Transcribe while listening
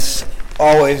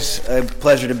always a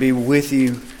pleasure to be with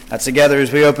you together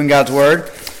as we open God's Word.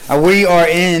 We are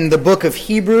in the book of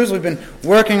Hebrews. We've been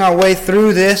working our way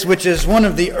through this, which is one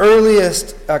of the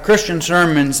earliest Christian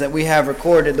sermons that we have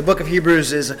recorded. The book of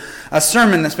Hebrews is a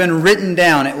sermon that's been written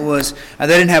down. It was they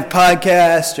didn't have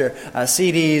podcasts or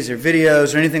CDs or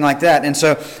videos or anything like that. And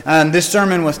so this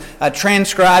sermon was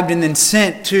transcribed and then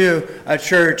sent to a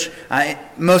church,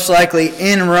 most likely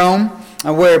in Rome,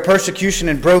 where persecution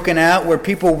had broken out, where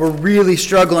people were really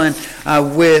struggling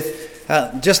with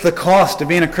just the cost of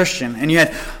being a Christian. And you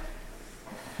had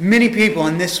many people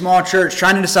in this small church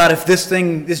trying to decide if this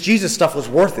Jesus stuff was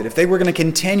worth it, if they were going to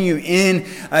continue in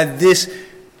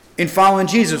following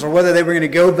Jesus, or whether they were going to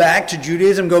go back to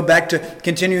Judaism, go back to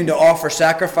continuing to offer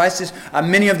sacrifices.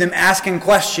 Many of them asking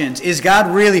questions. Is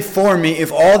God really for me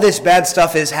if all this bad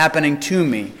stuff is happening to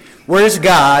me? Where's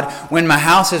God when my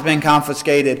house has been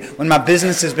confiscated, when my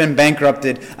business has been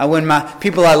bankrupted, when my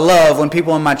people I love, when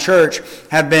people in my church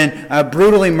have been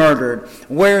brutally murdered?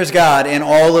 Where is God in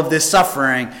all of this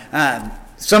suffering?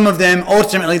 Some of them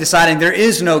ultimately deciding there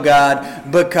is no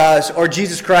God or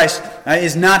Jesus Christ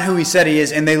is not who he said he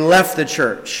is, and they left the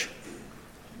church.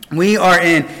 We are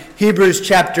in Hebrews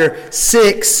chapter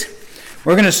 6.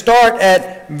 We're going to start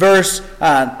at verse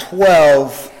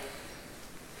 12.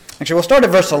 Actually, we'll start at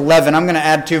verse 11. I'm going to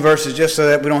add two verses just so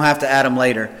that we don't have to add them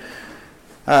later.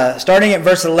 Starting at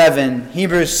verse 11,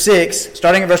 Hebrews 6,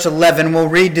 starting at verse 11, we'll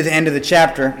read to the end of the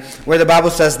chapter where the Bible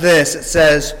says this. It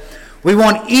says, "We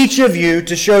want each of you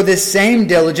to show this same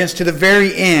diligence to the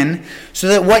very end, so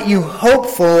that what you hope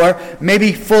for may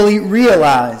be fully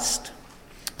realized."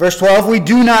 Verse 12, "We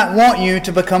do not want you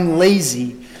to become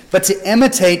lazy, but to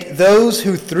imitate those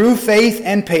who through faith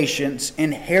and patience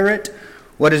inherit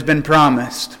what has been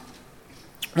promised."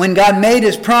 When God made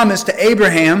his promise to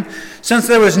Abraham, since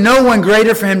there was no one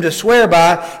greater for him to swear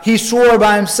by, he swore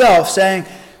by himself, saying,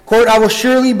 quote, "I will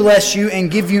surely bless you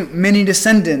and give you many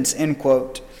descendants," end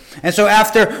quote. And so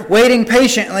after waiting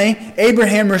patiently,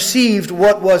 Abraham received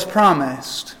what was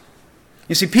promised.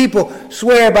 You see, people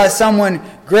swear by someone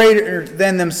greater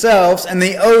than themselves, and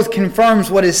the oath confirms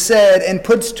what is said and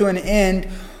puts an end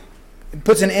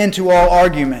to all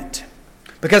argument.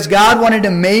 Because God wanted to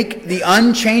make the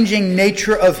unchanging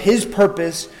nature of his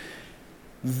purpose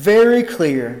very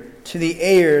clear to the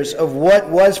heirs of what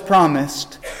was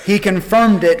promised, he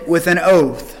confirmed it with an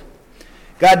oath.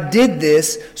 God did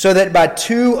this so that by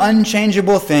two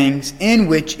unchangeable things in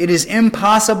which it is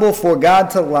impossible for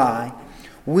God to lie,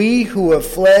 we who have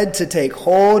fled to take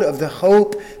hold of the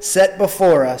hope set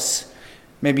before us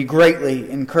may be greatly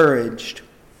encouraged.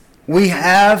 We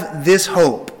have this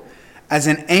hope as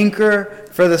an anchor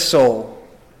for the soul,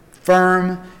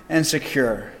 firm and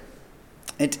secure.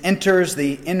 It enters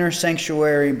the inner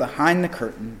sanctuary behind the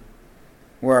curtain,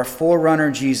 where our forerunner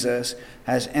Jesus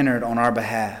has entered on our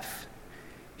behalf.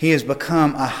 He has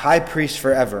become a high priest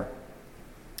forever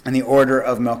in the order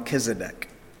of Melchizedek.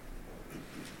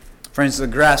 Friends, the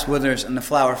grass withers and the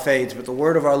flower fades, but the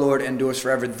word of our Lord endures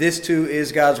forever. This too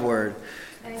is God's word.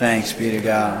 Thanks be to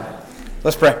God.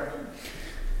 Let's pray.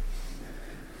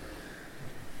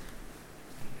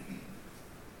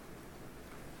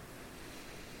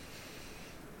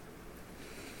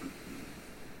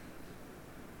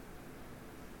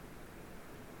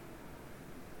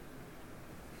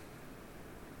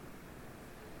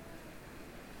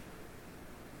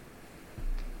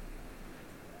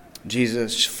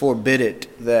 Jesus, forbid it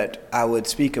that I would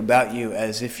speak about you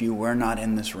as if you were not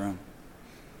in this room.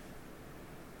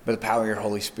 By the power of your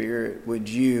Holy Spirit, would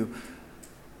you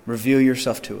reveal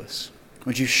yourself to us?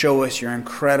 Would you show us your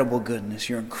incredible goodness,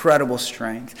 your incredible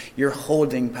strength, your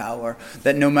holding power,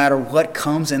 that no matter what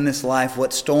comes in this life,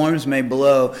 what storms may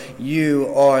blow,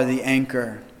 you are the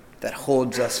anchor that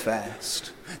holds us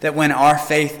fast. That when our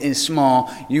faith is small,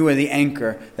 you are the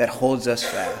anchor that holds us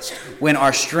fast. When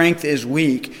our strength is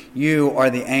weak, you are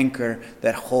the anchor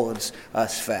that holds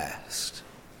us fast.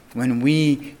 When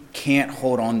we can't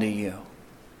hold on to you,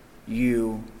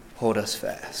 you hold us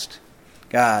fast.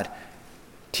 God,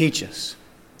 teach us.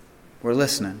 We're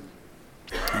listening.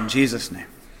 In Jesus' name,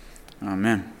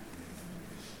 amen.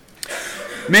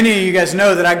 Many of you guys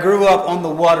know that I grew up on the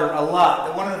water a lot.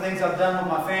 That one of the things I've done with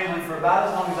my family for about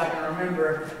as long as I can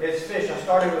remember is fish. I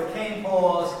started with cane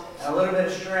poles and a little bit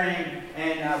of string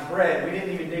and bread. We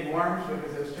didn't even dig worms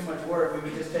because it was too much work. We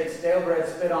would just take stale bread,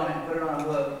 spit on it, and put it on a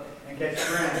hook and catch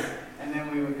shrimp. And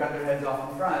then we would cut their heads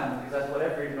off in front of them because that's what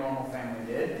every normal family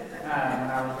did when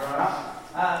I was growing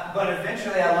up. But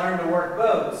eventually I learned to work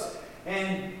boats.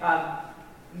 And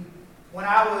when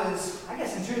I was, I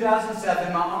guess in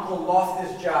 2007, my uncle lost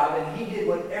his job, and he did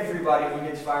what everybody who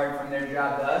gets fired from their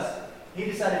job does. he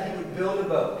decided he would build a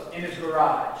boat in his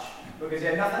garage because he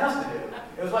had nothing else to do.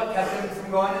 It was what kept him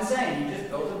from going insane. He just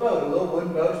built a boat, a little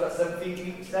wooden boat, about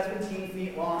 17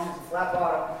 feet long. It's a flat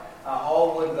bottom,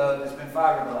 all wood boat that's been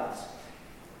fiberglass.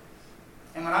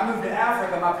 And when I moved to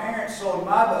Africa, my parents sold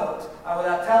my boat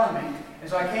without telling me. And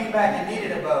so I came back and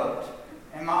needed a boat.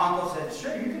 And my uncle said,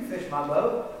 sure, you can fish my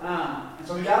boat. And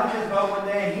so we got on his boat one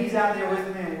day, and he's out there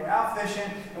with me, and we're out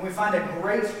fishing, and we find a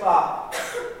great spot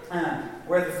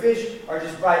where the fish are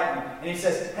just biting. And he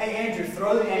says, hey, Andrew,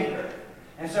 throw the anchor.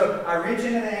 And so I reach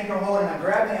into the anchor hold, and I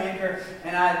grab the anchor,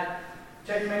 and I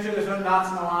check to make sure there's no knots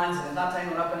in the lines, and it's not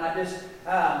tangled up, and I just,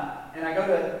 and I go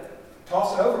to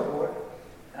toss it overboard.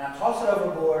 And I toss it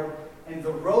overboard, and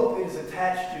the rope it is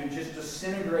attached to just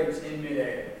disintegrates in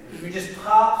midair. It just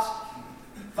pops,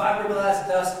 fiberglass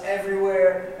dust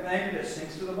everywhere, and the anchor just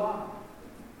sinks to the bottom.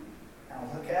 And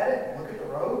I look at it, look at the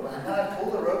rope, and then I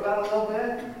pull the rope out a little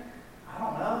bit. I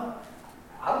don't know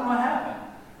what happened.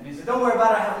 And he said, don't worry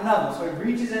about it, I have another one. So he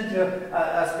reaches into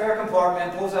a spare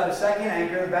compartment, pulls out a second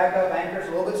anchor. The backup anchor is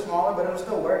a little bit smaller, but it was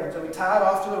still working. So we tie it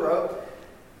off to the rope,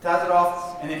 ties it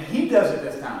off, and then he does it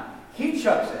this time. He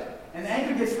chucks it. And the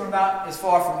anchor gets from about as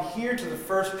far from here to the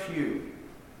first pew.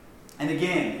 And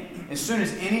again, as soon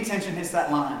as any tension hits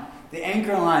that line, the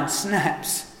anchor line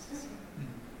snaps.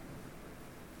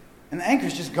 And the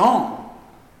anchor's just gone.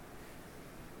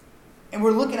 And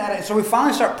we're looking at it. So we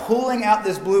finally start pulling out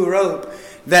this blue rope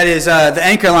that is the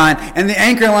anchor line. And the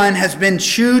anchor line has been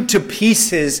chewed to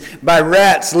pieces by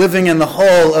rats living in the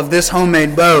hull of this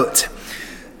homemade boat.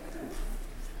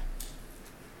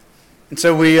 And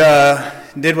so we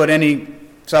did what any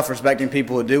self-respecting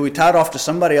people would do. We tied off to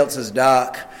somebody else's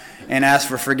dock and asked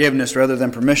for forgiveness rather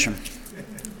than permission.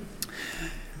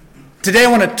 Today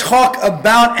I want to talk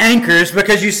about anchors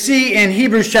because you see in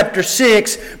Hebrews chapter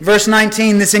 6, verse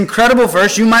 19, this incredible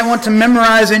verse you might want to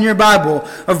memorize in your Bible.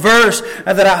 A verse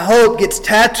that I hope gets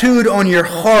tattooed on your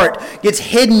heart, gets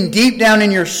hidden deep down in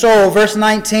your soul. Verse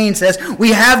 19 says,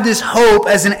 we have this hope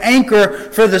as an anchor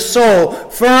for the soul,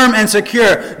 firm and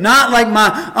secure. Not like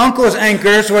my uncle's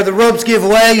anchors where the ropes give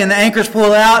way and the anchors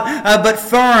pull out, but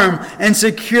firm and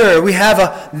secure. We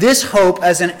have this hope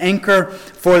as an anchor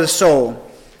for the soul.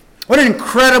 What an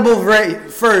incredible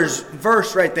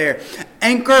verse right there.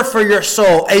 Anchor for your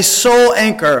soul. A soul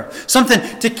anchor.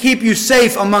 Something to keep you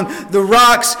safe among the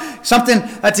rocks. Something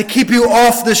to keep you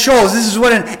off the shoals. This is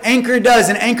what an anchor does.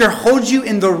 An anchor holds you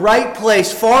in the right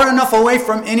place, far enough away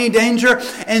from any danger,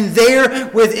 and there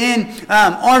within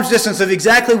arm's distance of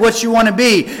exactly what you want to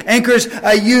be. Anchors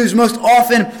used most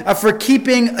often for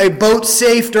keeping a boat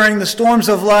safe during the storms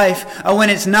of life,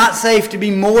 when it's not safe to be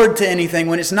moored to anything,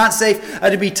 when it's not safe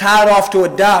to be tied off to a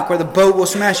dock where the boat will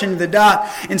smash into the dock.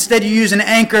 Instead, you use an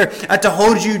anchor to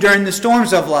hold you during the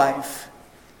storms of life.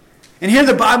 And here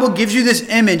the Bible gives you this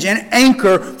image, an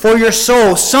anchor for your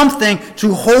soul, something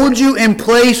to hold you in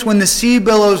place when the sea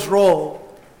billows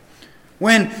roll.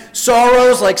 When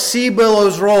sorrows like sea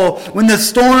billows roll, when the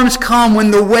storms come,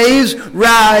 when the waves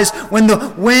rise, when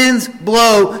the winds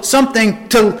blow, something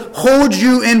to hold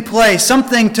you in place,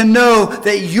 something to know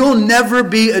that you'll never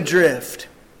be adrift.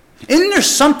 Isn't there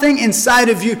something inside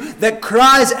of you that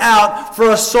cries out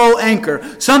for a soul anchor?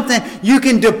 Something you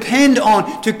can depend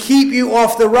on to keep you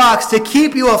off the rocks, to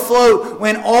keep you afloat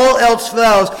when all else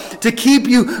fails, to keep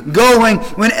you going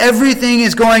when everything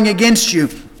is going against you,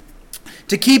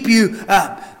 to keep you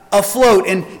afloat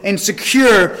and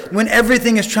secure when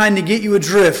everything is trying to get you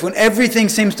adrift, when everything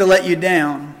seems to let you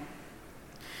down.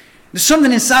 There's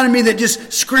something inside of me that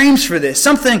just screams for this.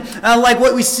 Something like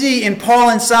what we see in Paul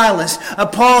and Silas.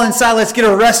 Paul and Silas get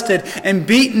arrested and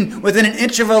beaten within an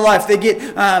inch of their life. They get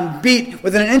beat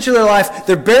within an inch of their life.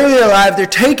 They're barely alive. They're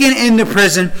taken into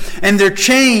prison and they're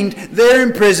chained there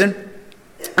in prison.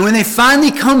 And when they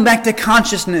finally come back to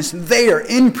consciousness, they are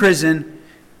in prison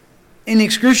in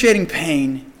excruciating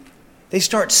pain. They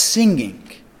start singing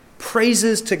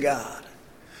praises to God.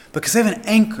 Because they have an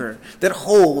anchor that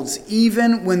holds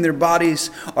even when their bodies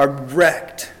are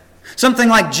wrecked. Something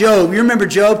like Job. You remember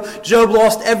Job? Job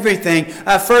lost everything.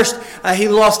 First, he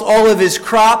lost all of his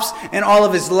crops and all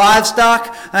of his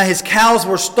livestock. His cows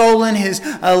were stolen. His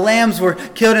lambs were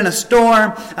killed in a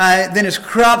storm. Then his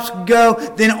crops go.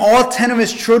 Then all 10 of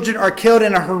his children are killed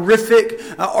in a horrific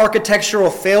architectural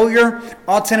failure.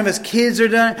 All 10 of his kids are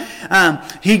done.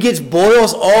 He gets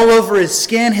boils all over his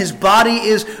skin. His body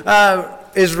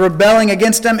is rebelling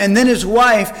against him. And then his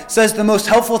wife says the most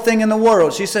helpful thing in the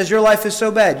world. She says, your life is so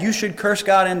bad, you should curse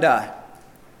God and die.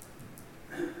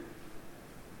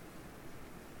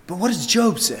 But what does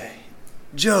Job say?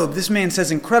 Job, this man says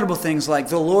incredible things like,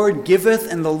 the Lord giveth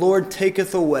and the Lord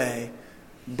taketh away.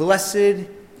 Blessed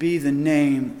be the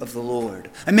name of the Lord.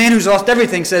 A man who's lost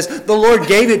everything says, the Lord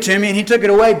gave it to me and he took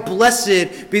it away.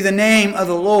 Blessed be the name of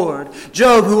the Lord.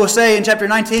 Job, who will say in chapter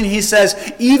 19, he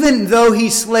says, even though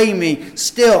he slay me,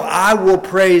 still I will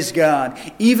praise God.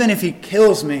 Even if he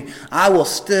kills me, I will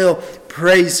still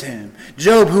praise him.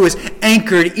 Job, who is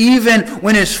anchored even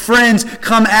when his friends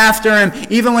come after him,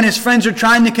 even when his friends are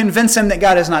trying to convince him that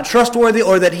God is not trustworthy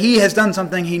or that he has done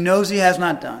something he knows he has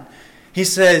not done. He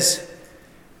says,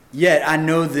 yet I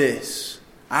know this,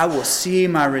 I will see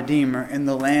my Redeemer in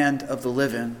the land of the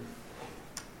living.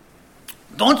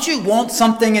 Don't you want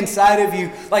something inside of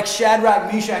you like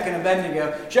Shadrach, Meshach, and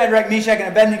Abednego? Shadrach, Meshach, and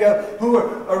Abednego, who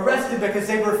were arrested because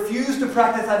they refused to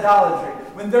practice idolatry.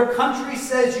 When their country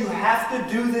says you have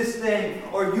to do this thing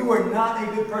or you are not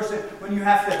a good person, when you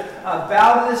have to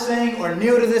bow to this thing or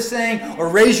kneel to this thing or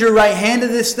raise your right hand to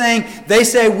this thing, they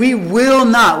say we will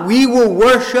not. We will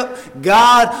worship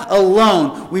God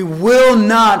alone. We will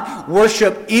not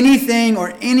worship anything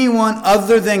or anyone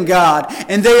other than God.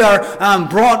 And they are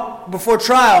brought before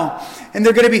trial and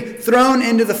they're going to be thrown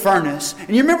into the furnace. And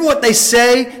you remember what they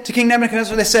say to King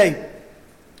Nebuchadnezzar? They say,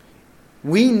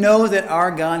 we know that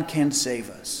our God can save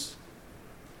us.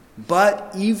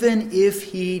 But even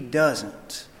if he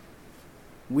doesn't,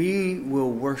 we will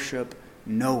worship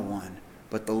no one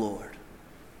but the Lord.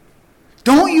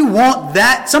 Don't you want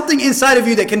that? Something inside of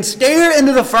you that can stare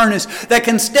into the furnace, that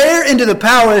can stare into the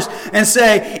powers and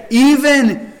say,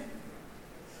 even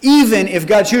if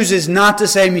God chooses not to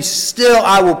save me, still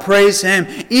I will praise him.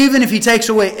 Even if he takes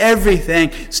away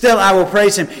everything, still I will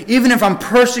praise him. Even if I'm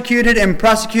persecuted and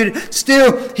prosecuted,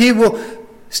 still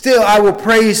I will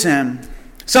praise him.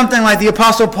 Something like the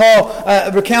Apostle Paul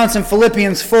recounts in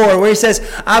Philippians 4, where he says,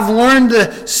 I've learned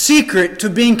the secret to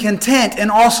being content in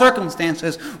all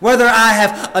circumstances, whether I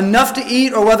have enough to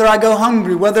eat or whether I go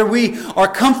hungry, whether we are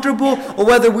comfortable or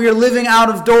whether we are living out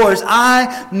of doors.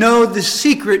 I know the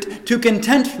secret to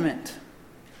contentment.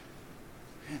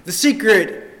 The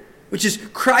secret, which is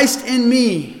Christ in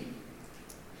me.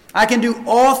 I can do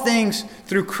all things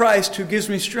through Christ who gives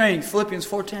me strength. Philippians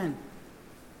 4:10.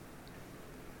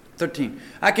 13.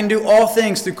 I can do all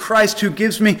things through Christ who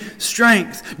gives me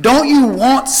strength. Don't you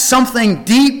want something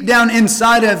deep down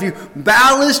inside of you,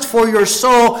 ballast for your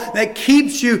soul that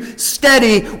keeps you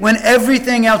steady when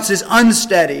everything else is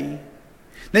unsteady?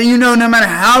 That you know no matter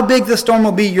how big the storm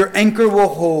will be, your anchor will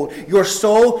hold. Your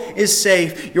soul is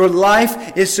safe. Your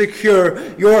life is secure.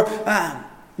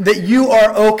 That you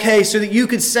are okay, so that you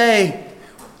could say,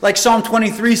 like Psalm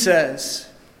 23 says,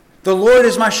 the Lord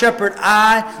is my shepherd,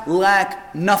 I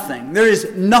lack nothing. There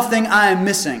is nothing I am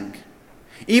missing.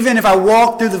 Even if I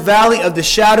walk through the valley of the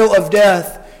shadow of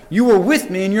death, you are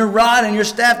with me, and your rod and your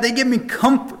staff, they give me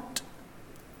comfort.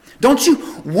 Don't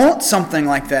you want something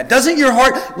like that? Doesn't your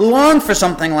heart long for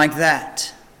something like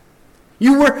that?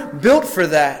 You were built for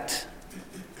that.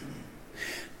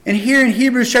 And here in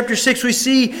Hebrews chapter 6, we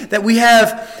see that we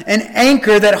have an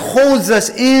anchor that holds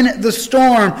us in the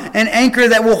storm, an anchor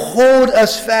that will hold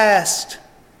us fast.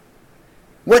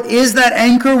 What is that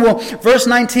anchor? Well, verse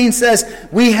 19 says,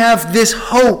 we have this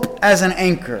hope as an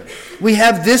anchor. We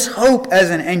have this hope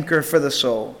as an anchor for the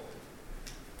soul.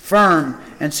 Firm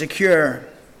and secure.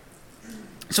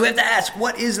 So we have to ask,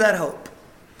 what is that hope?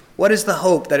 What is the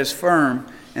hope that is firm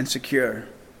and secure?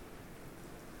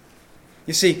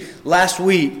 You see, last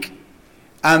week,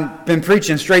 I've been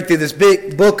preaching straight through this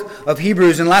big book of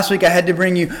Hebrews, and last week I had to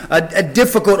bring you a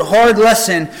difficult, hard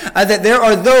lesson that there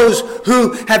are those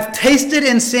who have tasted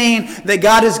and seen that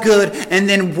God is good and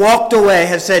then walked away,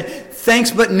 have said,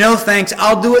 thanks but no thanks,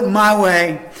 I'll do it my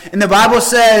way. And the Bible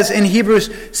says in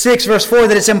Hebrews 6 verse 4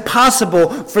 that it's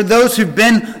impossible for those who've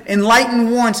been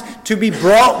enlightened once to be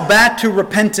brought back to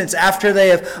repentance after they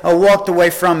have walked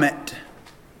away from it.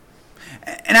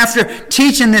 And after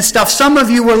teaching this stuff, some of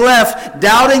you were left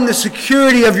doubting the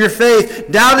security of your faith,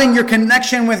 doubting your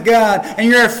connection with God, and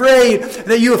you're afraid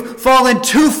that you have fallen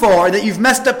too far, that you've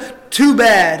messed up too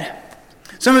bad.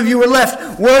 Some of you were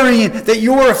left worrying that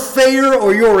your affair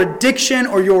or your addiction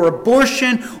or your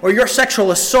abortion or your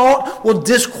sexual assault will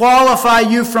disqualify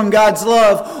you from God's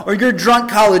love, or your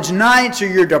drunk college nights or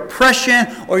your depression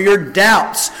or your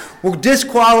doubts will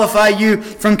disqualify you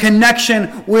from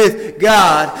connection with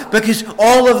God. Because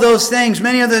all of those things,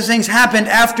 many of those things happened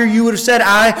after you would have said,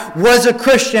 I was a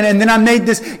Christian and then I made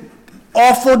this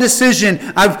awful decision.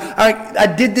 I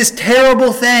did this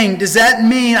terrible thing. Does that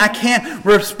mean I can't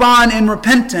respond in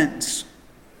repentance?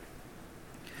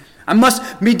 I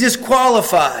must be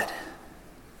disqualified.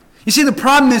 You see, the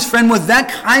problem is, friend, with that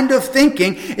kind of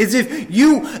thinking is if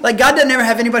you, like, God doesn't ever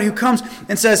have anybody who comes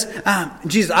and says,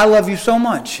 Jesus, I love you so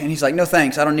much. And he's like, no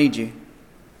thanks, I don't need you.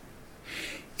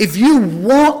 If you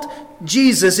want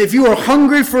Jesus, if you are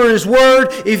hungry for His Word,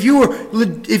 if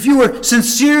you are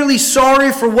sincerely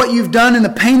sorry for what you've done and the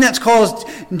pain that's caused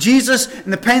Jesus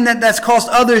and the pain that's caused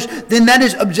others, then that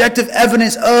is objective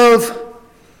evidence of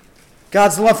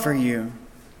God's love for you.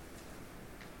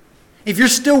 If you're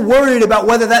still worried about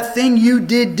whether that thing you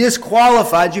did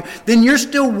disqualified you, then you're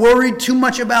still worried too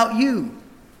much about you.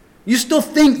 You still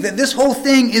think that this whole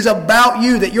thing is about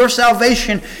you, that your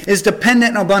salvation is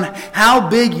dependent upon how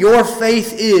big your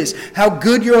faith is, how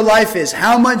good your life is,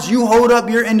 how much you hold up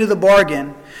your end of the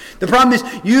bargain. The problem is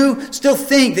you still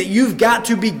think that you've got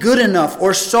to be good enough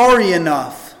or sorry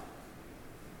enough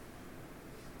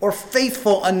or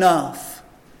faithful enough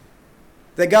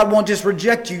that God won't just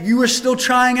reject you. You are still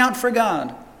trying out for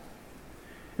God.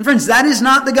 And friends, that is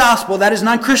not the gospel. That is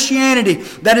not Christianity.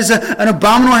 That is an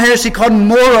abominable heresy called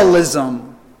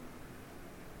moralism,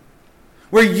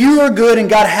 where you are good and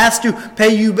God has to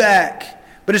pay you back,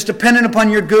 but it's dependent upon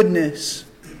your goodness.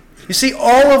 You see,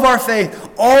 all of our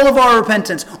faith, all of our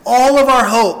repentance, all of our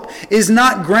hope is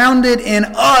not grounded in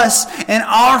us, and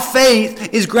our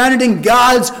faith is grounded in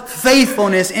God's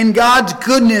faithfulness, in God's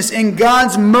goodness, in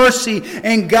God's mercy,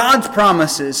 and God's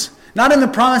promises. Not in the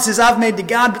promises I've made to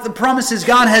God, but the promises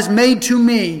God has made to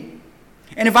me.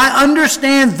 And if I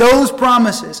understand those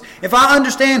promises, if I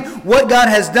understand what God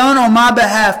has done on my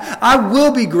behalf, I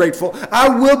will be grateful. I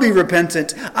will be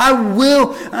repentant. I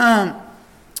will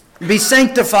be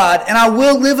sanctified, and I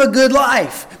will live a good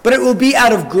life. But it will be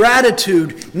out of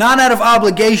gratitude, not out of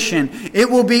obligation. It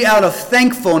will be out of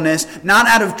thankfulness, not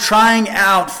out of trying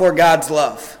out for God's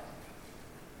love.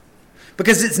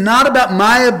 Because it's not about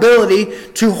my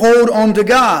ability to hold on to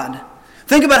God.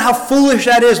 Think about how foolish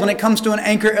that is when it comes to an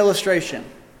anchor illustration.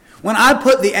 When I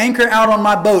put the anchor out on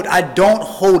my boat, I don't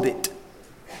hold it.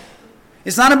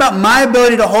 It's not about my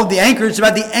ability to hold the anchor. It's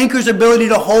about the anchor's ability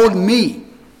to hold me.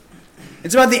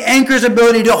 It's about the anchor's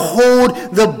ability to hold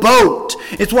the boat.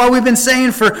 It's why we've been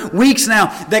saying for weeks now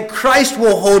that Christ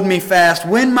will hold me fast.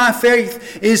 When my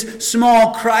faith is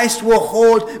small, Christ will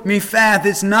hold me fast.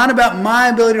 It's not about my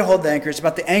ability to hold the anchor. It's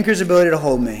about the anchor's ability to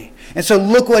hold me. And so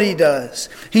look what He does.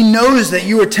 He knows that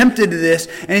you are tempted to this.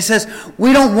 And He says,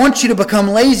 we don't want you to become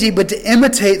lazy, but to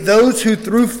imitate those who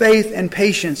through faith and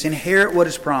patience inherit what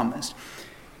is promised.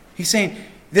 He's saying,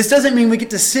 this doesn't mean we get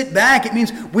to sit back. It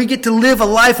means we get to live a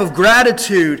life of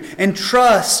gratitude and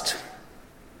trust.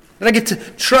 That I get to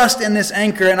trust in this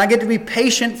anchor, and I get to be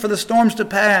patient for the storms to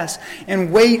pass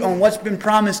and wait on what's been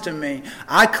promised to me.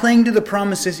 I cling to the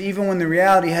promises even when the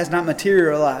reality has not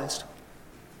materialized.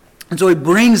 And so He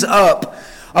brings up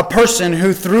a person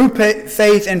who through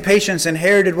faith and patience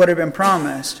inherited what had been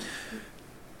promised.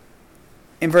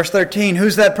 In verse 13,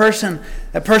 who's that person?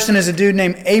 That person is a dude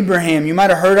named Abraham. You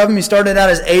might have heard of him. He started out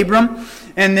as Abram,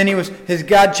 and then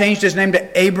God changed his name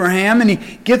to Abraham, and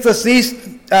He gives us these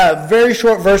very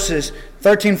short verses,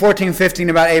 13, 14, 15,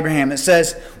 about Abraham. It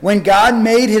says, when God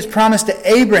made His promise to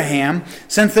Abraham,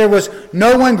 since there was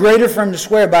no one greater for him to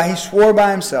swear by, He swore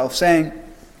by Himself, saying,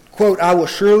 quote, I will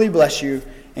surely bless you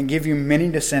and give you many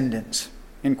descendants,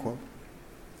 end quote.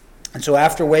 And so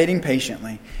after waiting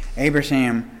patiently,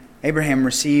 Abraham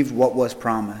received what was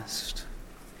promised.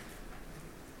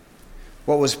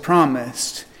 What was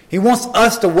promised. He wants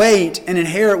us to wait and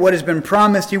inherit what has been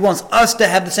promised. He wants us to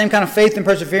have the same kind of faith and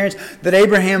perseverance that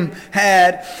Abraham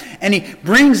had. And He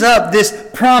brings up this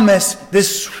promise,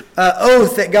 this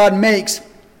oath that God makes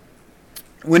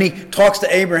when He talks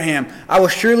to Abraham. I will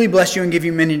surely bless you and give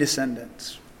you many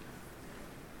descendants.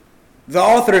 The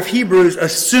author of Hebrews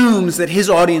assumes that his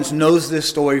audience knows this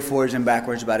story forwards and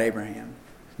backwards about Abraham.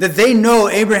 That they know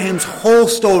Abraham's whole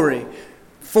story,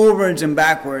 forwards and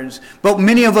backwards. But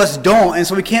many of us don't, and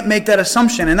so we can't make that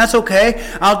assumption. And that's okay.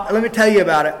 Let me tell you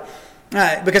about it.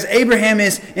 Because Abraham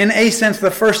is, in a sense,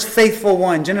 the first faithful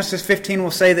one. Genesis 15 will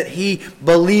say that he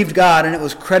believed God, and it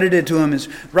was credited to him as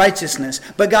righteousness.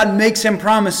 But God makes him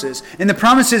promises. And the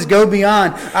promises go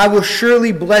beyond, I will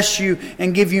surely bless you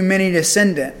and give you many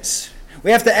descendants. We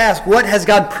have to ask, what has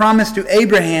God promised to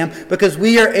Abraham? Because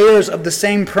we are heirs of the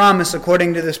same promise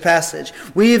according to this passage.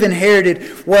 We have inherited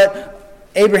what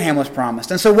Abraham was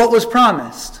promised. And so what was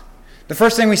promised? The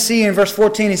first thing we see in verse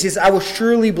 14, He says, I will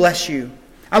surely bless you.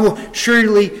 I will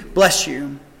surely bless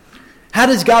you. How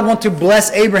does God want to bless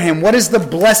Abraham? What is the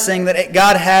blessing that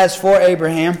God has for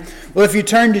Abraham? Well, if you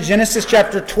turn to Genesis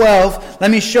chapter 12, let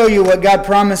me show you what God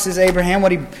promises Abraham,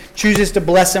 what He chooses to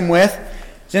bless him with.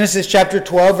 Genesis chapter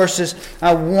 12, verses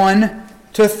 1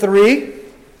 to 3.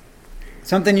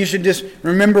 Something you should just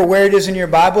remember where it is in your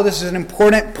Bible. This is an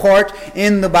important part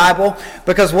in the Bible,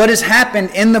 because what has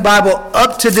happened in the Bible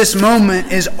up to this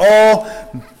moment is all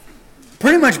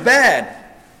pretty much bad.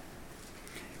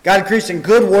 God creates a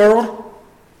good world.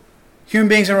 Human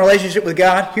beings in relationship with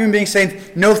God. Human beings saying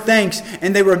no thanks.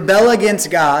 And they rebel against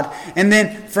God. And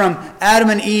then from Adam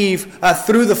and Eve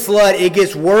through the flood, it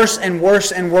gets worse and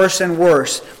worse and worse and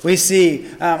worse. We see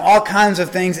all kinds of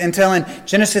things until in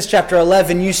Genesis chapter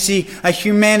 11, you see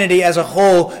humanity as a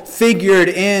whole figured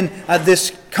in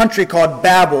this country called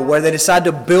Babel, where they decide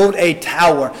to build a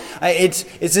tower. It's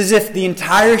as if the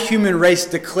entire human race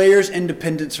declares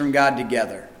independence from God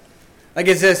together. Like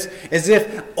it's as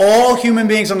if all human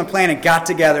beings on the planet got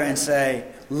together and say,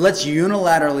 let's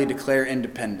unilaterally declare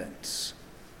independence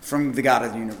from the God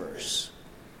of the universe.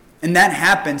 And that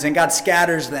happens, and God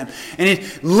scatters them. And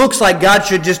it looks like God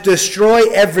should just destroy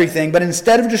everything, but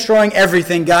instead of destroying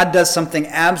everything, God does something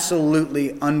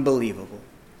absolutely unbelievable.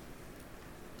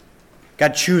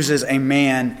 God chooses a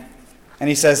man, and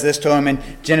he says this to him in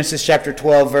Genesis chapter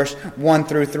 12, verse 1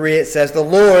 through 3. It says, the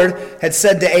Lord had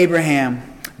said to Abraham,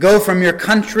 go from your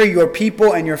country, your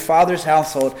people, and your father's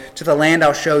household to the land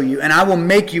I'll show you, and I will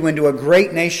make you into a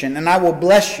great nation, and I will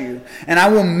bless you, and I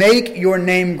will make your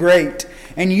name great,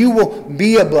 and you will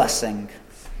be a blessing.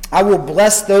 I will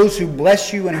bless those who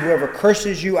bless you, and whoever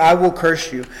curses you, I will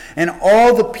curse you, and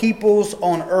all the peoples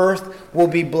on earth will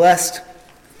be blessed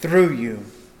through you.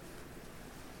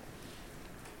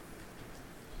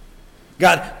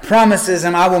 God promises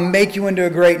him, I will make you into a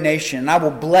great nation, and I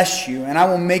will bless you, and I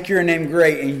will make your name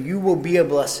great, and you will be a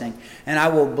blessing, and I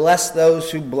will bless those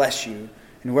who bless you,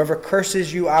 and whoever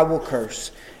curses you, I will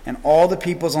curse, and all the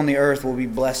peoples on the earth will be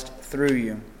blessed through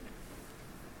you.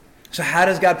 So how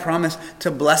does God promise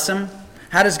to bless him?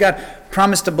 How does God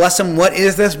promise to bless him? What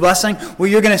is this blessing?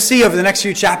 Well, you're going to see over the next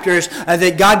few chapters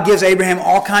that God gives Abraham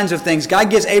all kinds of things.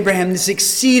 God gives Abraham this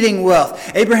exceeding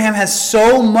wealth. Abraham has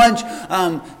so much...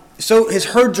 So his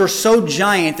herds are so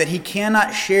giant that he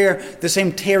cannot share the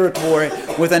same territory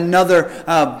with another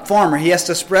farmer. He has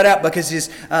to spread out because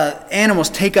his animals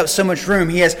take up so much room.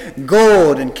 He has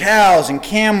gold and cows and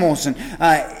camels and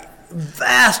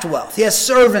vast wealth. He has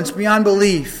servants beyond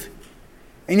belief.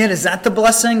 And yet, is that the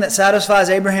blessing that satisfies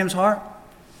Abraham's heart?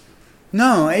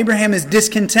 No, Abraham is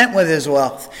discontent with his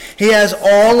wealth. He has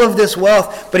all of this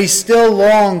wealth, but he still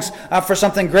longs for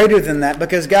something greater than that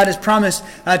because God has promised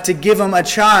to give him a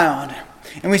child.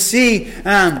 And we see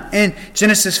in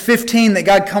Genesis 15 that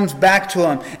God comes back to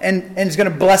him and is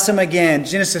going to bless him again.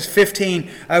 Genesis 15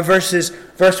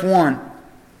 verse 1.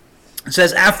 It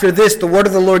says, after this, the word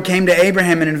of the Lord came to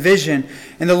Abraham in a vision,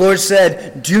 and the Lord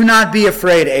said, do not be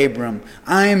afraid, Abram.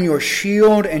 I am your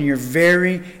shield and your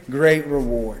very great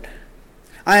reward.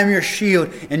 I am your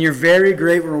shield and your very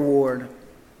great reward.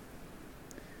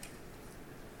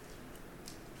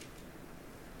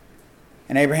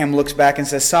 And Abraham looks back and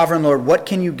says, Sovereign Lord, what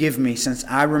can you give me since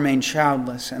I remain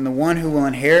childless? And the one who will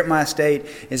inherit my estate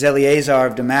is Eliezer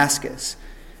of Damascus.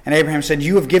 And Abraham said,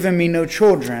 you have given me no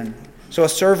children, so a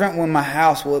servant in my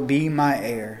house will be my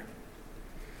heir.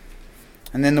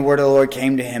 And then the word of the Lord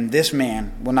came to him, this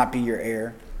man will not be your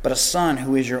heir, but a son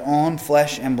who is your own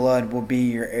flesh and blood will be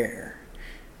your heir.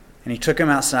 And he took him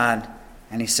outside,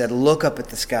 and he said, look up at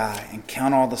the sky and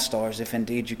count all the stars, if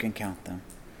indeed you can count them.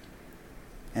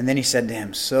 And then he said to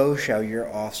him, so shall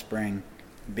your offspring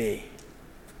be.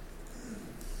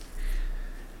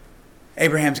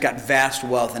 Abraham's got vast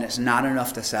wealth, and it's not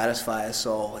enough to satisfy his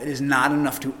soul. It is not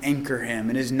enough to anchor him.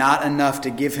 It is not enough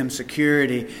to give him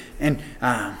security. And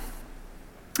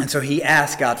so he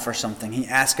asked God for something. He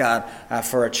asked God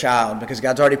for a child because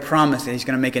God's already promised that he's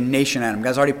going to make a nation out of him.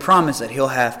 God's already promised that he'll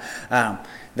have,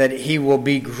 that he will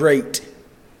be great.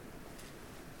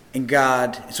 And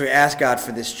so he asked God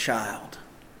for this child.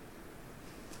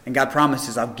 And God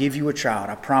promises, I'll give you a child.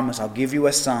 I promise I'll give you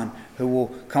a son who will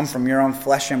come from your own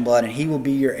flesh and blood, and he will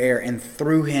be your heir. And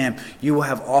through him, you will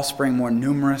have offspring more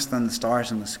numerous than the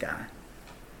stars in the sky.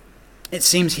 It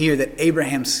seems here that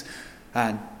Abraham's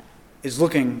is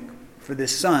looking for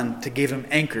this son to give him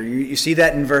anchor. You see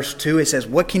that in verse 2. It says,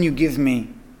 what can you give me?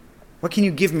 What can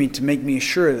you give me to make me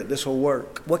sure that this will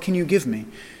work? What can you give me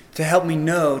to help me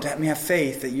know, to help me have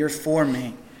faith that you're for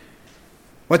me?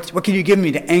 What can you give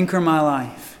me to anchor my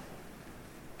life?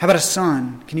 How about a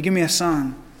son? Can you give me a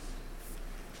son?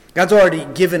 God's already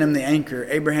given him the anchor.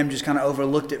 Abraham just kind of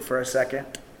overlooked it for a second.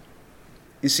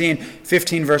 You see in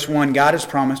 15 verse 1, God has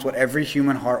promised what every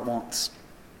human heart wants.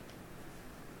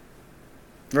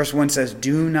 Verse 1 says,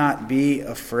 do not be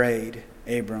afraid,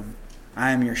 Abram.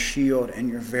 I am your shield and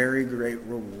your very great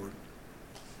reward.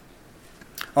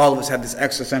 All of us have this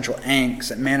existential angst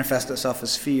that manifests itself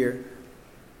as fear.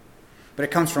 But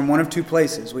it comes from one of two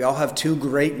places. We all have two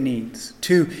great needs,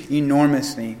 two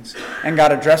enormous needs. And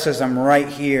God addresses them right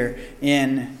here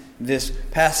in this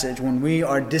passage, when we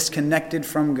are disconnected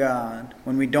from God,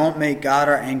 when we don't make God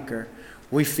our anchor,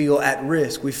 we feel at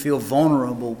risk, we feel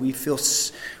vulnerable, we feel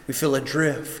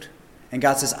adrift. And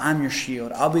God says, I'm your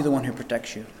shield. I'll be the one who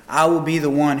protects you. I will be the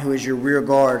one who is your rear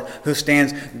guard, who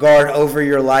stands guard over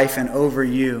your life and over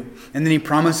you. And then he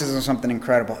promises us something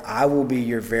incredible. I will be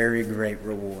your very great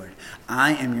reward.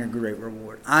 I am your great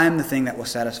reward. I am the thing that will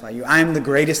satisfy you. I am the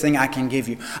greatest thing I can give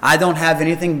you. I don't have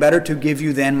anything better to give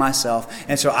you than myself.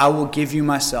 And so I will give you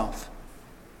myself.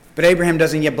 But Abraham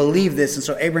doesn't yet believe this. And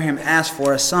so Abraham asks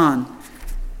for a son.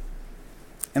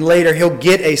 And later he'll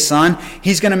get a son.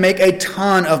 He's going to make a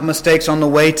ton of mistakes on the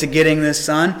way to getting this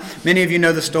son. Many of you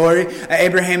know the story.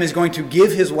 Abraham is going to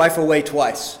give his wife away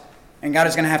twice. And God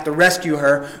is going to have to rescue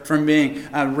her from being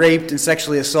raped and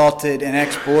sexually assaulted and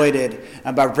exploited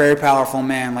by a very powerful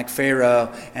man like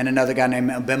Pharaoh and another guy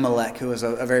named Abimelech, who was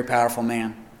a very powerful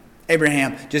man.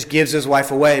 Abraham just gives his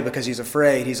wife away because he's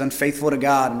afraid. He's unfaithful to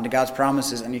God and to God's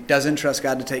promises, and he doesn't trust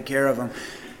God to take care of him.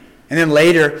 And then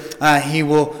later, he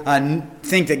will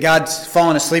think that God's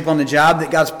fallen asleep on the job,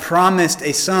 that God's promised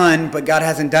a son, but God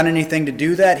hasn't done anything to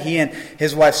do that. He and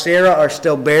his wife Sarah are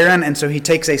still barren, and so he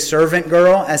takes a servant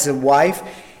girl as a wife.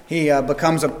 He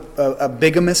becomes a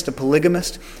bigamist, a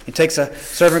polygamist. He takes a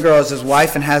servant girl as his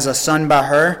wife and has a son by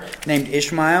her named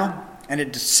Ishmael, and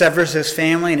it severs his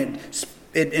family, and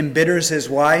it embitters his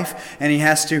wife, and he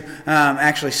has to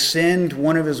actually send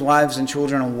one of his wives and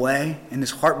children away in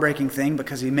this heartbreaking thing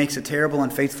because he makes a terrible,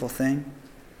 unfaithful thing.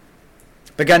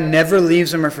 But God never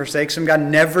leaves him or forsakes him. God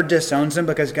never disowns him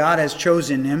because God has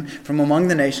chosen him from among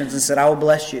the nations and said, I will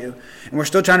bless you. And we're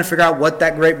still trying to figure out what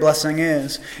that great blessing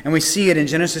is. And we see it in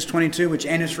Genesis 22, which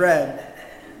Annis read.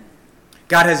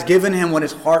 God has given him what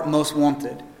his heart most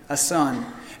wanted, a son.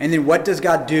 And then what does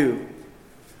God do?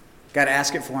 God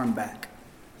asks it for him back.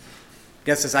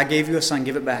 God says, I gave you a son,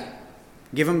 give it back.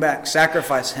 Give him back.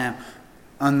 Sacrifice him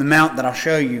on the mount that I'll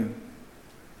show you.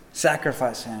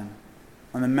 Sacrifice him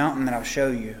on the mountain that I'll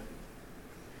show you.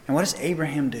 And what does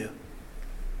Abraham do?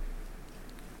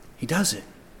 He does it.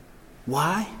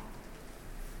 Why?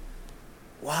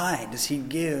 Why does he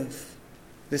give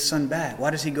this son back? Why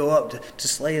does he go up to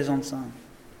slay his own son?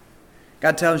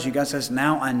 God tells you, God says,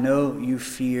 now I know you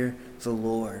fear the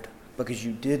Lord because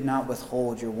you did not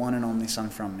withhold your one and only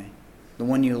son from me. The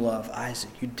one you love,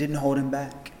 Isaac. You didn't hold him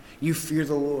back. You fear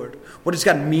the Lord. What does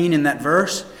God mean in that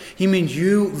verse? He means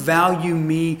you value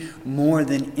me more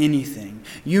than anything.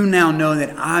 You now know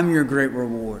that I'm your great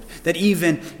reward. That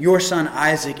even your son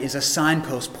Isaac is a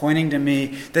signpost pointing to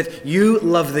me. That you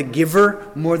love the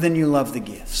giver more than you love the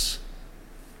gifts.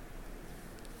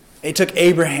 It took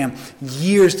Abraham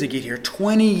years to get here,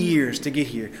 20 years to get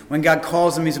here. When God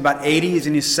calls him, he's about 80. He's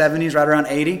in his 70s, right around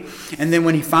 80. And then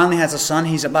when he finally has a son,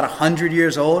 he's about 100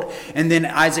 years old. And then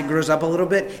Isaac grows up a little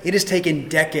bit. It has taken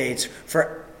decades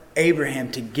for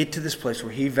Abraham to get to this place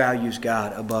where he values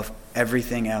God above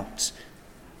everything else.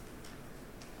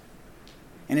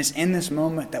 And it's in this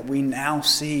moment that we now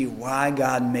see why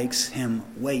God makes him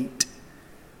wait.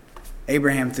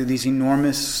 Abraham, through these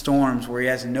enormous storms where he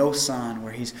has no son,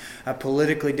 where he's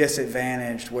politically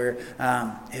disadvantaged, where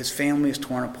his family is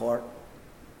torn apart.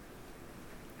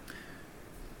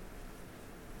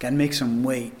 God makes him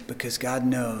wait because God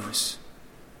knows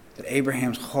that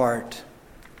Abraham's heart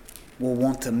will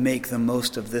want to make the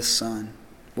most of this son,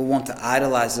 will want to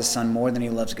idolize this son more than he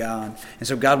loves God. And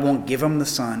so God won't give him the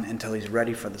son until he's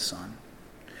ready for the son.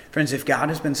 Friends, if God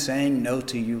has been saying no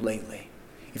to you lately,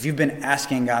 if you've been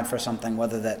asking God for something,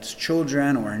 whether that's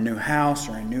children or a new house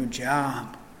or a new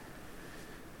job,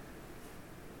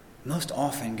 most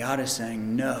often God is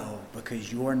saying no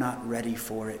because you're not ready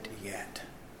for it yet.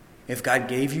 If God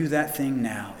gave you that thing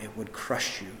now, it would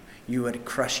crush you. You would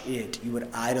crush it. You would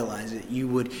idolize it. You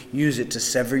would use it to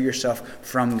sever yourself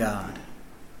from God.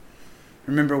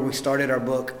 Remember, we started our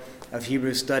book of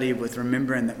Hebrews study with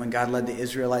remembering that when God led the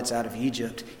Israelites out of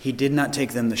Egypt, he did not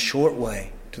take them the short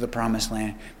way to the promised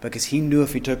land because he knew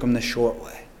if he took them the short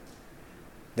way,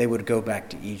 they would go back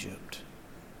to Egypt.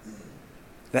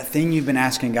 That thing you've been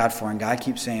asking God for, and God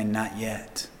keeps saying, not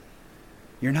yet.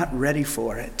 You're not ready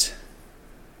for it.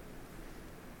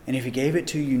 And if he gave it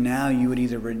to you now, you would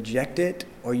either reject it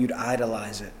or you'd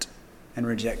idolize it and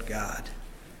reject God.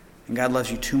 And God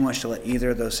loves you too much to let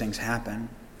either of those things happen.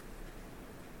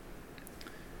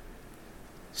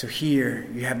 So here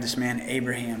you have this man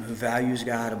Abraham who values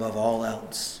God above all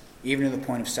else, even to the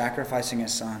point of sacrificing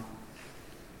his son,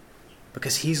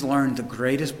 because he's learned the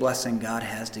greatest blessing God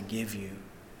has to give you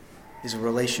is a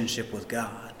relationship with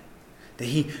God. That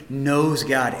he knows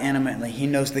God intimately. He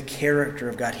knows the character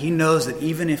of God. He knows that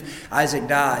even if Isaac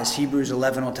dies, Hebrews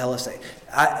 11 will tell us that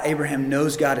Abraham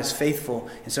knows God is faithful.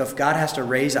 And so if God has to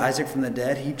raise Isaac from the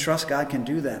dead, he trusts God can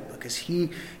do that because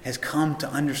he has come to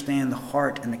understand the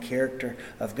heart and the character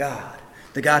of God.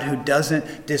 The God who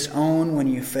doesn't disown when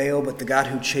you fail, but the God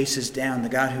who chases down, the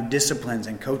God who disciplines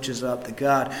and coaches up, the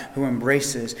God who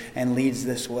embraces and leads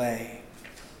this way.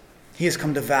 He has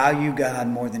come to value God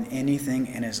more than anything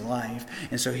in his life,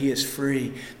 and so he is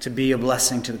free to be a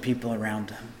blessing to the people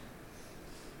around him.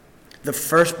 The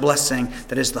first blessing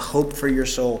that is the hope for your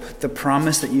soul, the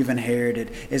promise that you've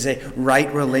inherited, is a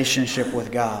right relationship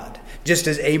with God. Just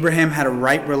as Abraham had a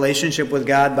right relationship with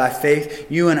God by faith,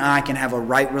 you and I can have a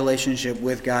right relationship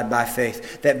with God by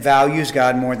faith that values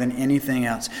God more than anything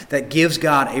else, that gives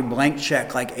God a blank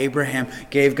check like Abraham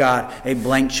gave God a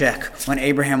blank check when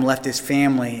Abraham left his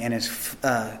family and his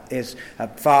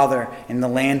father in the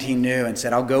land he knew and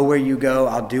said, I'll go where you go,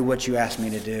 I'll do what you ask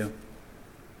me to do.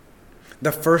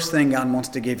 The first thing God wants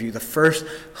to give you, the first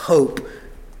hope,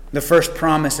 the first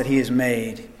promise that he has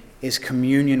made is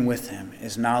communion with him,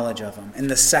 is knowledge of him. And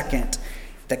the second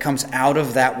that comes out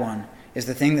of that one is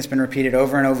the thing that's been repeated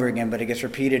over and over again, but it gets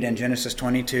repeated in Genesis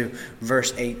 22,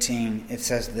 verse 18. It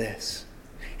says this,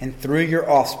 and through your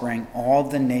offspring, all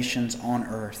the nations on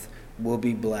earth will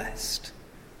be blessed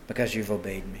because you've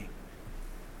obeyed me.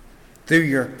 Through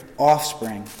your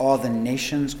offspring, all the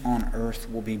nations on earth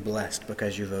will be blessed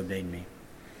because you've obeyed me.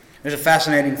 There's a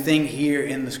fascinating thing here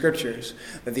in the Scriptures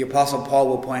that the Apostle Paul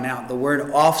will point out. The word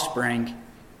offspring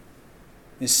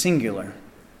is singular.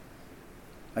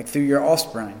 Like through your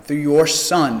offspring, through your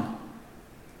son,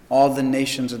 all the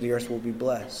nations of the earth will be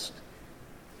blessed.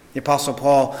 The Apostle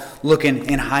Paul, looking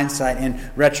in hindsight, in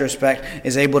retrospect,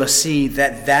 is able to see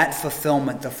that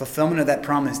fulfillment, the fulfillment of that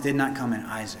promise, did not come in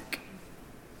Isaac.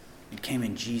 It came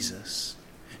in Jesus.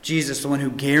 Jesus, the one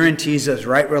who guarantees us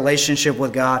right relationship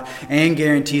with God and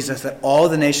guarantees us that all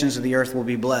the nations of the earth will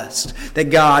be blessed.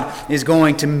 That God is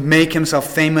going to make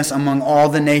himself famous among all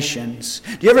the nations.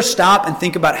 Do you ever stop and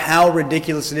think about how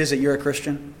ridiculous it is that you're a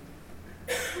Christian?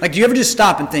 Like, do you ever just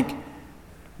stop and think,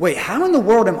 wait, how in the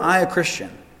world am I a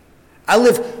Christian? I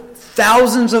live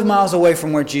thousands of miles away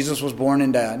from where Jesus was born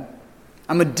and died.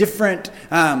 I'm a different,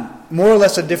 more or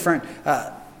less a different...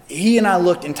 He and I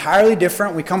looked entirely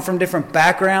different. We come from different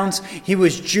backgrounds. He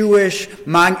was Jewish.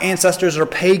 My ancestors are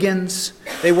pagans.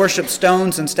 They worship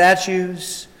stones and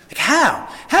statues. Like how?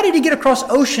 How did he get across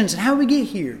oceans and how did we get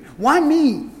here? Why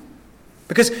me?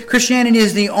 Because Christianity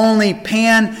is the only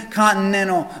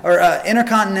pan-continental or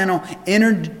intercontinental,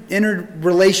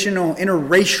 interrelational,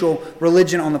 interracial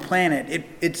religion on the planet.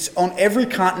 It's on every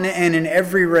continent and in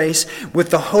every race with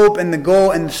the hope and the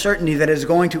goal and the certainty that it is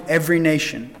going to every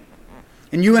nation.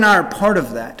 And you and I are part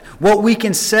of that. What we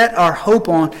can set our hope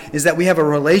on is that we have a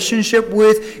relationship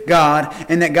with God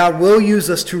and that God will use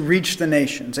us to reach the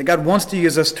nations. That God wants to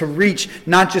use us to reach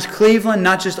not just Cleveland,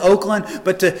 not just Oakland,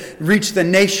 but to reach the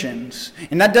nations.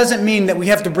 And that doesn't mean that we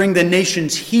have to bring the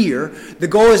nations here. The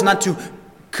goal is not to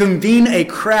convene a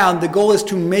crowd. The goal is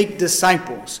to make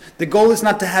disciples. The goal is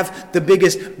not to have the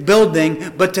biggest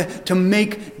building, but to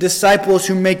make disciples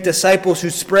who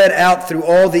spread out through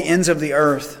all the ends of the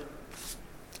earth.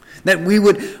 That we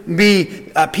would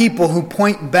be people who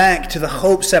point back to the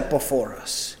hope set before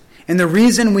us. And the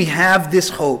reason we have this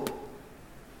hope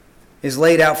is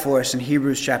laid out for us in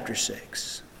Hebrews chapter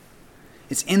 6.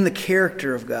 It's in the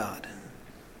character of God.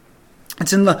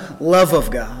 It's in the love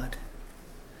of God.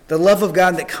 The love of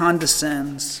God that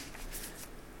condescends.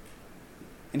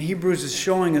 And Hebrews is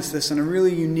showing us this in a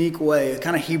really unique way, a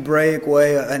kind of Hebraic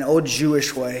way, an old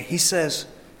Jewish way. He says,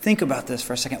 think about this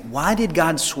for a second. Why did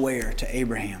God swear to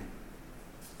Abraham?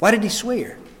 Why did he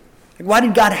swear? Like, why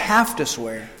did God have to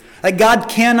swear? Like, God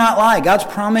cannot lie. God's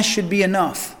promise should be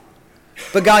enough.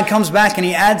 But God comes back and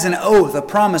he adds an oath, a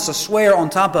promise, a swear on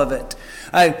top of it.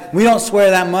 We don't swear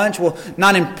that much. Well,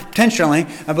 not intentionally.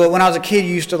 But when I was a kid,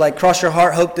 you used to cross your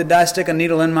heart, hope to die, stick a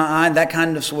needle in my eye. That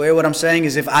kind of swear. What I'm saying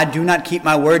is if I do not keep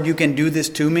my word, you can do this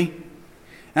to me.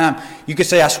 You could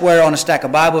say I swear on a stack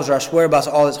of Bibles or I swear by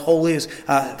all its holy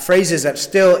phrases that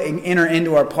still enter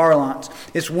into our parlance.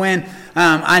 It's when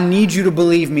I need you to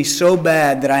believe me so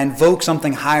bad that I invoke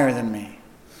something higher than me.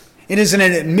 It is an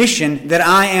admission that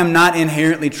I am not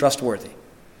inherently trustworthy.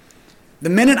 The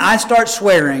minute I start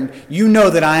swearing, you know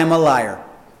that I am a liar.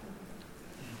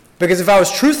 Because if I was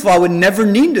truthful, I would never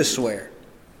need to swear.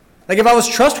 Like if I was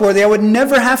trustworthy, I would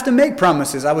never have to make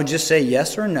promises. I would just say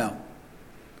yes or no.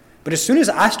 But as soon as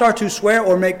I start to swear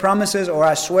or make promises or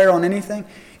I swear on anything,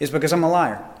 it's because I'm a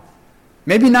liar.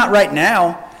 Maybe not right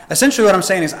now. Essentially what I'm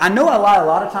saying is, I know I lie a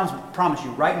lot of times, but I promise you,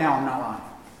 right now I'm not lying.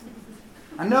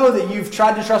 I know that you've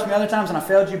tried to trust me other times and I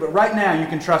failed you, but right now you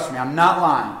can trust me. I'm not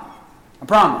lying. I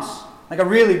promise. Like I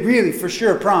really, really, for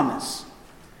sure promise.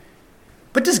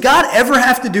 But does God ever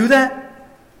have to do that?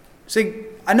 See,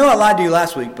 I know I lied to you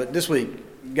last week, but this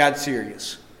week, God's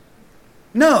serious.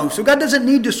 No, so God doesn't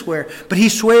need to swear, but He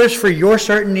swears for your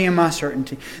certainty and my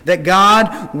certainty that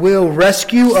God will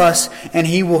rescue us and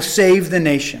He will save the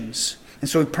nations. And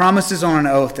so He promises on an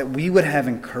oath that we would have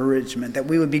encouragement, that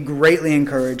we would be greatly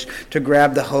encouraged to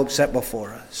grab the hope set before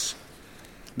us.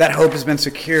 That hope has been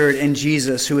secured in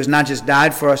Jesus, who has not just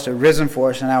died for us, but risen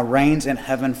for us, and now reigns in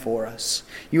heaven for us.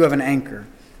 You have an anchor.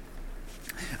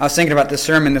 I was thinking about this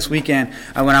sermon this weekend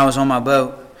when I was on my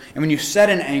boat. And when you set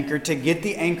an anchor, to get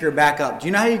the anchor back up, do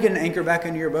you know how you get an anchor back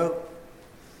into your boat?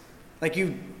 Like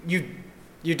you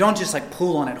don't just like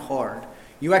pull on it hard.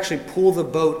 You actually pull the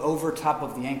boat over top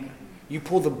of the anchor. You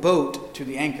pull the boat to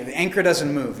the anchor. The anchor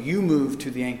doesn't move. You move to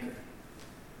the anchor.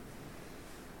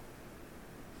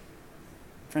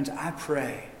 Friends, I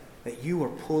pray that you are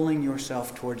pulling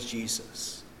yourself towards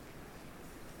Jesus.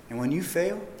 And when you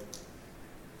fail,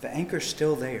 the anchor's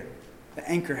still there. The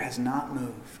anchor has not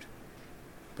moved.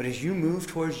 But as you move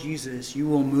towards Jesus, you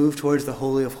will move towards the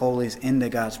Holy of Holies into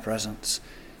God's presence.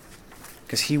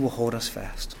 Because He will hold us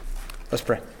fast. Let's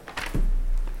pray.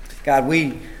 God,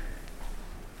 we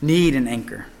need an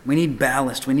anchor. We need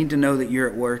ballast. We need to know that You're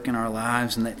at work in our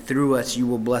lives and that through us You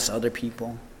will bless other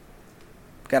people.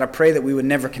 God, I pray that we would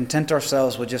never content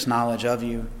ourselves with just knowledge of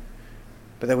You,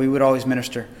 but that we would always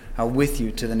minister with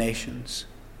You to the nations.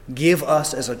 Give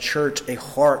us as a church a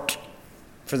heart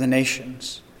for the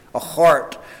nations, a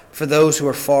heart for those who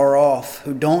are far off,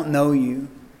 who don't know You.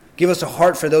 Give us a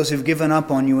heart for those who've given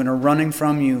up on You and are running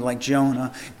from You like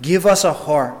Jonah. Give us a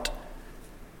heart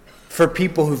for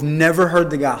people who've never heard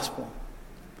the gospel,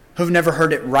 who've never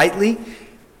heard it rightly,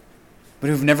 but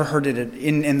who've never heard it,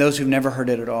 and those who've never heard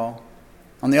it at all.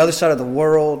 On the other side of the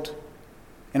world,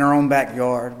 in our own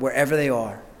backyard, wherever they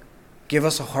are, give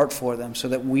us a heart for them so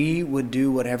that we would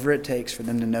do whatever it takes for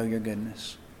them to know Your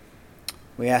goodness.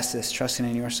 We ask this, trusting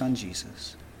in Your Son,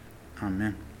 Jesus.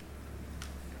 Amen.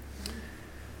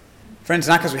 Friends,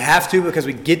 not because we have to, but because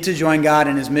we get to join God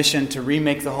in His mission to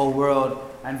remake the whole world.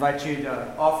 I invite you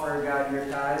to offer God your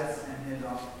tithes and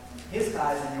His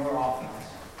tithes and your offerings.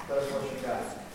 Let us worship God.